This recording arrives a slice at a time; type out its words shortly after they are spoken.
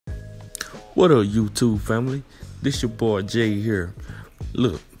What up, YouTube family? This your boy Jay here.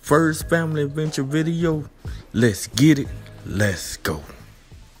 Look, first family adventure video. Let's get it. Let's go.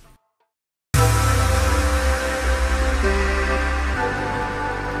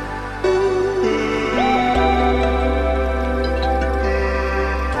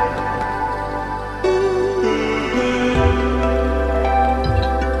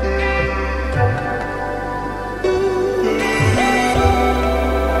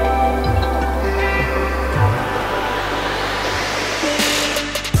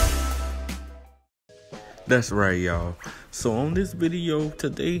 That's right, y'all. So on this video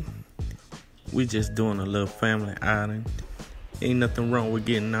today, we just doing a little family outing. Ain't nothing wrong with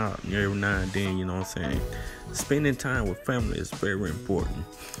getting out every now and then, you know what I'm saying? Spending time with family is very important.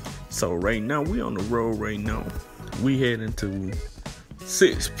 So right now, we on the road right now. We heading to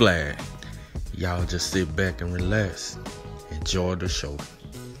Six Flags. Y'all just sit back and relax. Enjoy the show.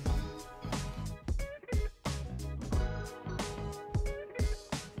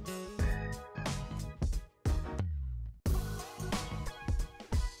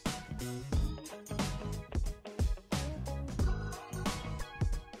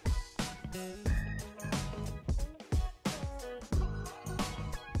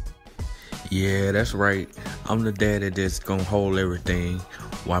 Yeah, that's right. I'm the daddy that's gonna hold everything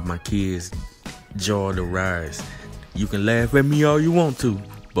while my kids enjoy the rides. You can laugh at me all you want to,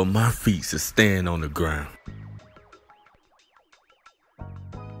 but my feet should stand on the ground.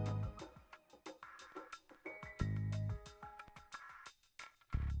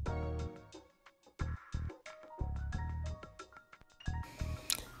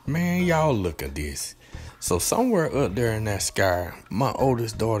 Man, y'all look at this. So somewhere up there in that sky, my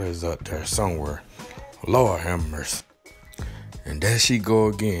oldest daughter is up there somewhere. Lord have mercy. And there she go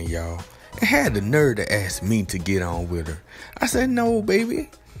again, y'all. And had the nerve to ask me to get on with her. I said, no,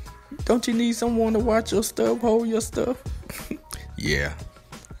 baby. Don't you need someone to watch your stuff, hold your stuff? Yeah,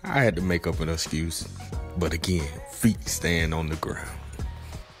 I had to make up an excuse. But again, feet stand on the ground.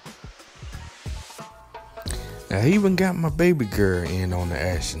 Now, I even got my baby girl in on the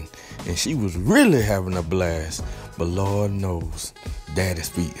action, and she was really having a blast. But Lord knows, daddy's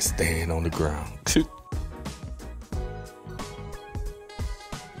feet stand on the ground.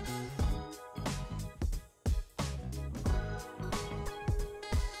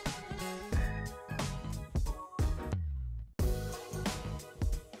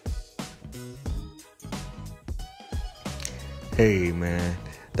 Hey, man,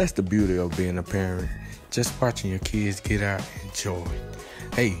 that's the beauty of being a parent. Just watching your kids get out and enjoy.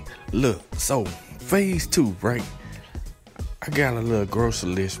 Hey, look, so phase 2, right? I got a little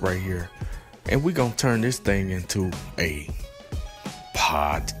grocery list right here. And we're going to turn this thing into a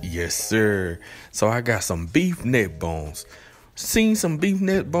pot. Yes, sir. So I got some beef neck bones. Seen some beef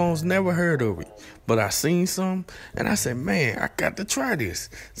neck bones, never heard of it. But I seen some, and I said, man, I got to try this.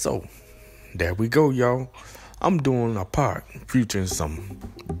 So there we go, y'all. I'm doing a pot featuring some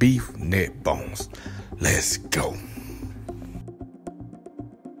beef neck bones. Let's go.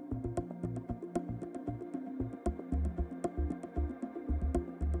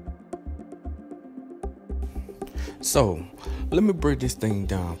 So, let me break this thing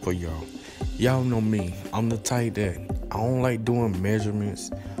down for y'all. Y'all know me. I'm the type that I don't like doing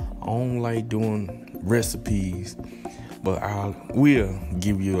measurements. I don't like doing recipes. But I will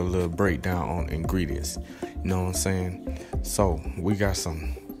give you a little breakdown on ingredients. You know what I'm saying? So, we got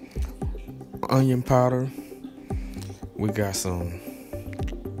some onion powder. We got some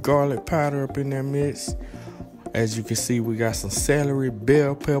garlic powder up in that mix. As you can see, we got some celery,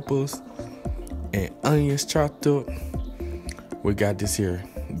 bell peppers, and onions chopped up. We got this here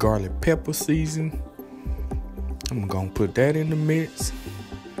garlic pepper season. I'm gonna put that in the mix.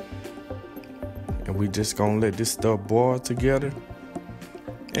 And we just gonna let this stuff boil together.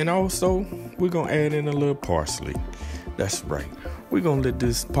 And also, we're gonna add in a little parsley. That's right. We're gonna let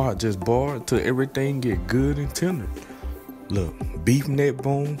this pot just boil till everything get good and tender. Look, beef neck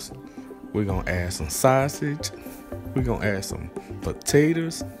bones. We're gonna add some sausage. We're gonna add some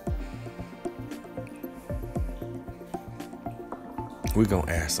potatoes. We're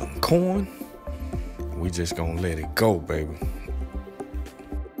gonna add some corn. We just gonna let it go, baby.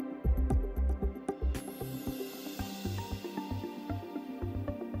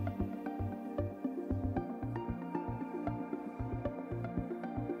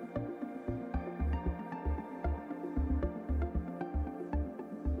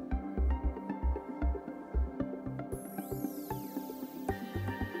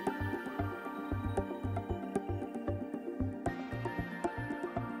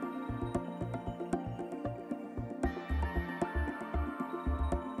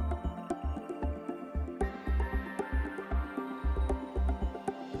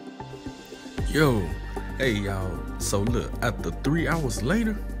 Yo, hey y'all. So look, after 3 hours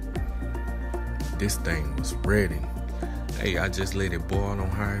later, this thing was ready. Hey, I just let it boil on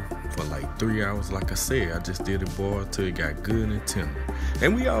high for like 3 hours. Like I said, I just did it boil till it got good and tender.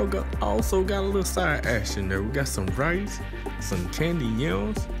 And we also got a little side action there. We got some rice, some candy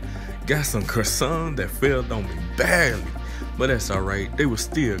yams, got some croissant that failed on me badly, but that's alright. They were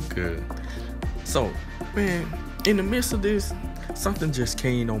still good. So, man, in the midst of this, something just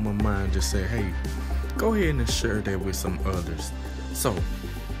came on my mind. Just said, hey, go ahead and share that with some others. So,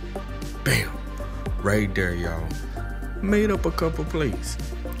 bam, right there, y'all. Made up a couple plates.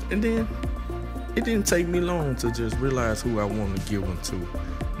 And then it didn't take me long to just realize who I want to give them to.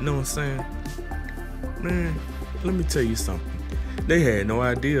 You know what I'm saying? Man, let me tell you something. They had no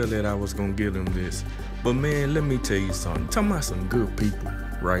idea that I was going to give them this. But man, let me tell you something. Talking about some good people,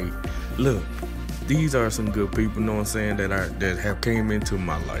 right? Look, these are some good people, you know what I'm saying, that have came into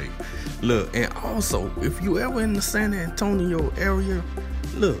my life. Look, and also, if you ever in the San Antonio area,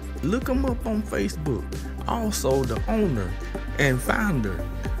 look them up on Facebook. Also, the owner and founder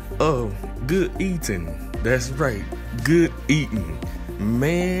of Good Eating. That's right, Good Eating.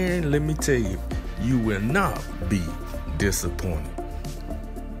 Man, let me tell you, you will not be disappointed.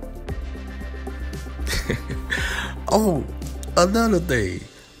 Oh, another thing,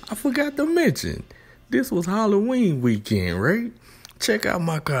 I forgot to mention, this was Halloween weekend, right? Check out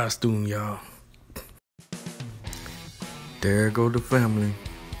my costume, y'all. There go the family.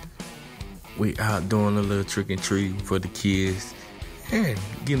 We out doing a little trick and treat for the kids and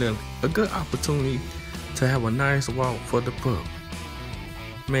getting a good opportunity to have a nice walk for the pup.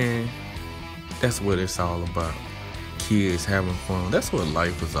 Man, that's what it's all about. Kids having fun. That's what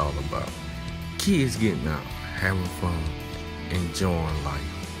life is all about. Kids getting out, having fun, enjoying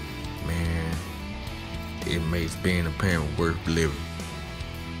life. Man, it makes being a parent worth living.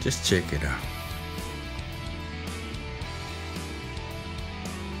 Just check it out.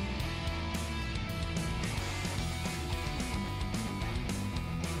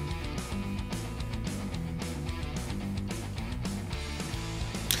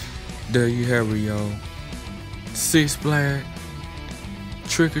 There you have it, y'all. Six Flags,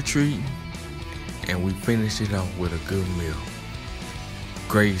 trick or treating, and we finish it off with a good meal.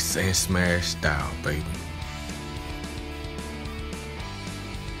 Grace and Smash style, baby.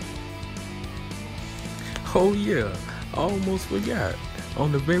 Oh yeah, I almost forgot.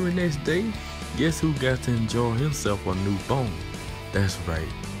 On the very next day, guess who got to enjoy himself a new bone? That's right,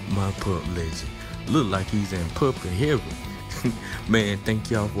 my pup legend. Look like he's in puppy heaven. Man,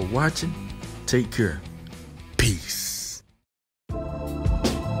 thank y'all for watching. Take care. Peace.